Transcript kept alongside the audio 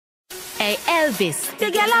Elvis.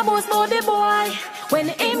 The girl a boss about the boy. When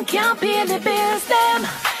him can't pay the bills, them.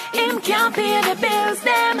 Him can't pay the bills,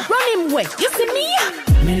 them. Run him away, you see me?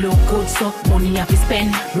 Me look good, so money have to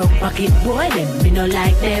spend. Broke pocket boy, them, me no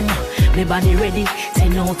like them. Me body ready,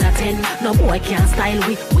 10 out of 10. No boy can't style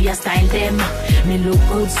we a style them. Me look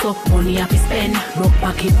good, so money have to spend. Broke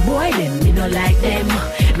pocket boy, them, me no like them.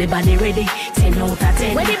 Me body ready, 10 out of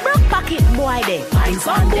 10. When the broke pocket boy, they find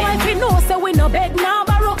some boy, we know, so we no beg now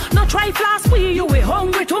borrow. No try flash, you we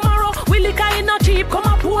hungry tomorrow. We liquor in no cheap, come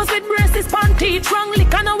and pose with braces, panty, strong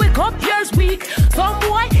liquor, now wake up, years weak. Some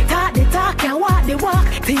boy, talk the talk, and walk the walk.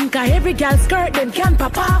 Think of every girl skirt, them can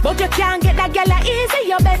pop up. But you can't get that girl easy,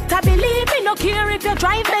 you better believe me. No care if you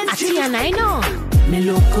drive Benz. Tiana, I know. Me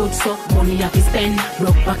look good, so money have to spend.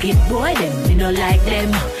 Broke pocket boy, them, me no like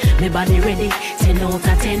them. Me body ready, 10 out of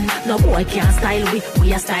 10. No boy can't style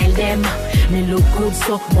we a style them. Me look good,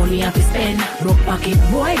 so money have to spend. Broke pocket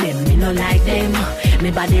boy, them, me no like them.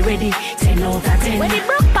 Me body ready, 10 out of 10. When the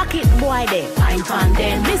broke pocket boy, they find fan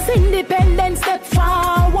them. This independent step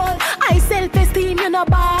forward. I self-esteem, you know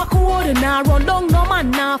backward. Nah run down no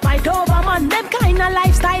man, nah fight over man. Them kind of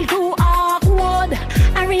lifestyle too awkward.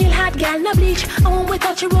 A real hot girl, no bleach. And when we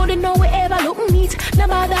touch the road, you know we ever look neat. No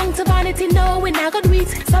bow down to vanity, no, we not good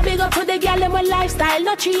weeds. So big up to the girl, and my lifestyle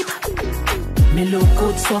not cheap. Me look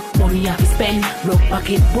good, so money have to spend. Broke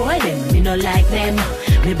pocket boy, them, me no like them.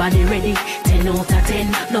 Me body ready, 10 out of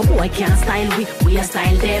 10. No boy can't style we a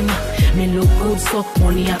style them. Me look good, so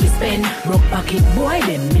money have to spend. Broke pocket boy,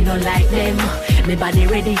 them, me no like them. Me body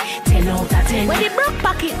ready, 10 out of 10. When the broke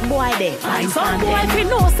pocket boy, they find some boy, we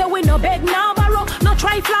know, so we no beg now borrow. No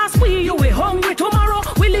try flash, you we hungry tomorrow.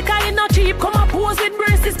 We liquor in no cheap, come and pose with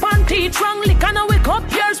braces, panty, strong liquor, now wake up,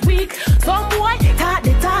 years weak. Some boy, talk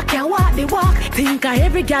the talk, and walk the walk. Think of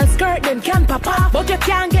every girl skirt, them can pop up. But you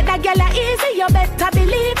can't get that girl easy, you better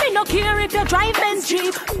believe me. No care if you drive Benz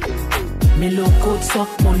Jeep. Me look good, so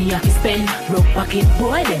money have to spend. Broke pocket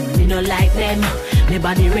boy, them, me no like them. Me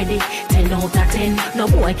body ready, 10 out of 10. No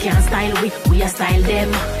boy can't style we a style them.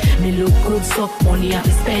 Me look good, so money have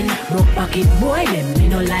to spend. Broke pocket boy, them, me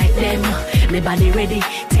no like them. Me body ready,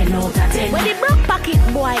 10 out of 10. When the broke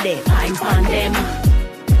pocket boy, they find fan them.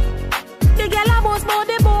 The girl a boss about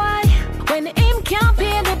the boy. When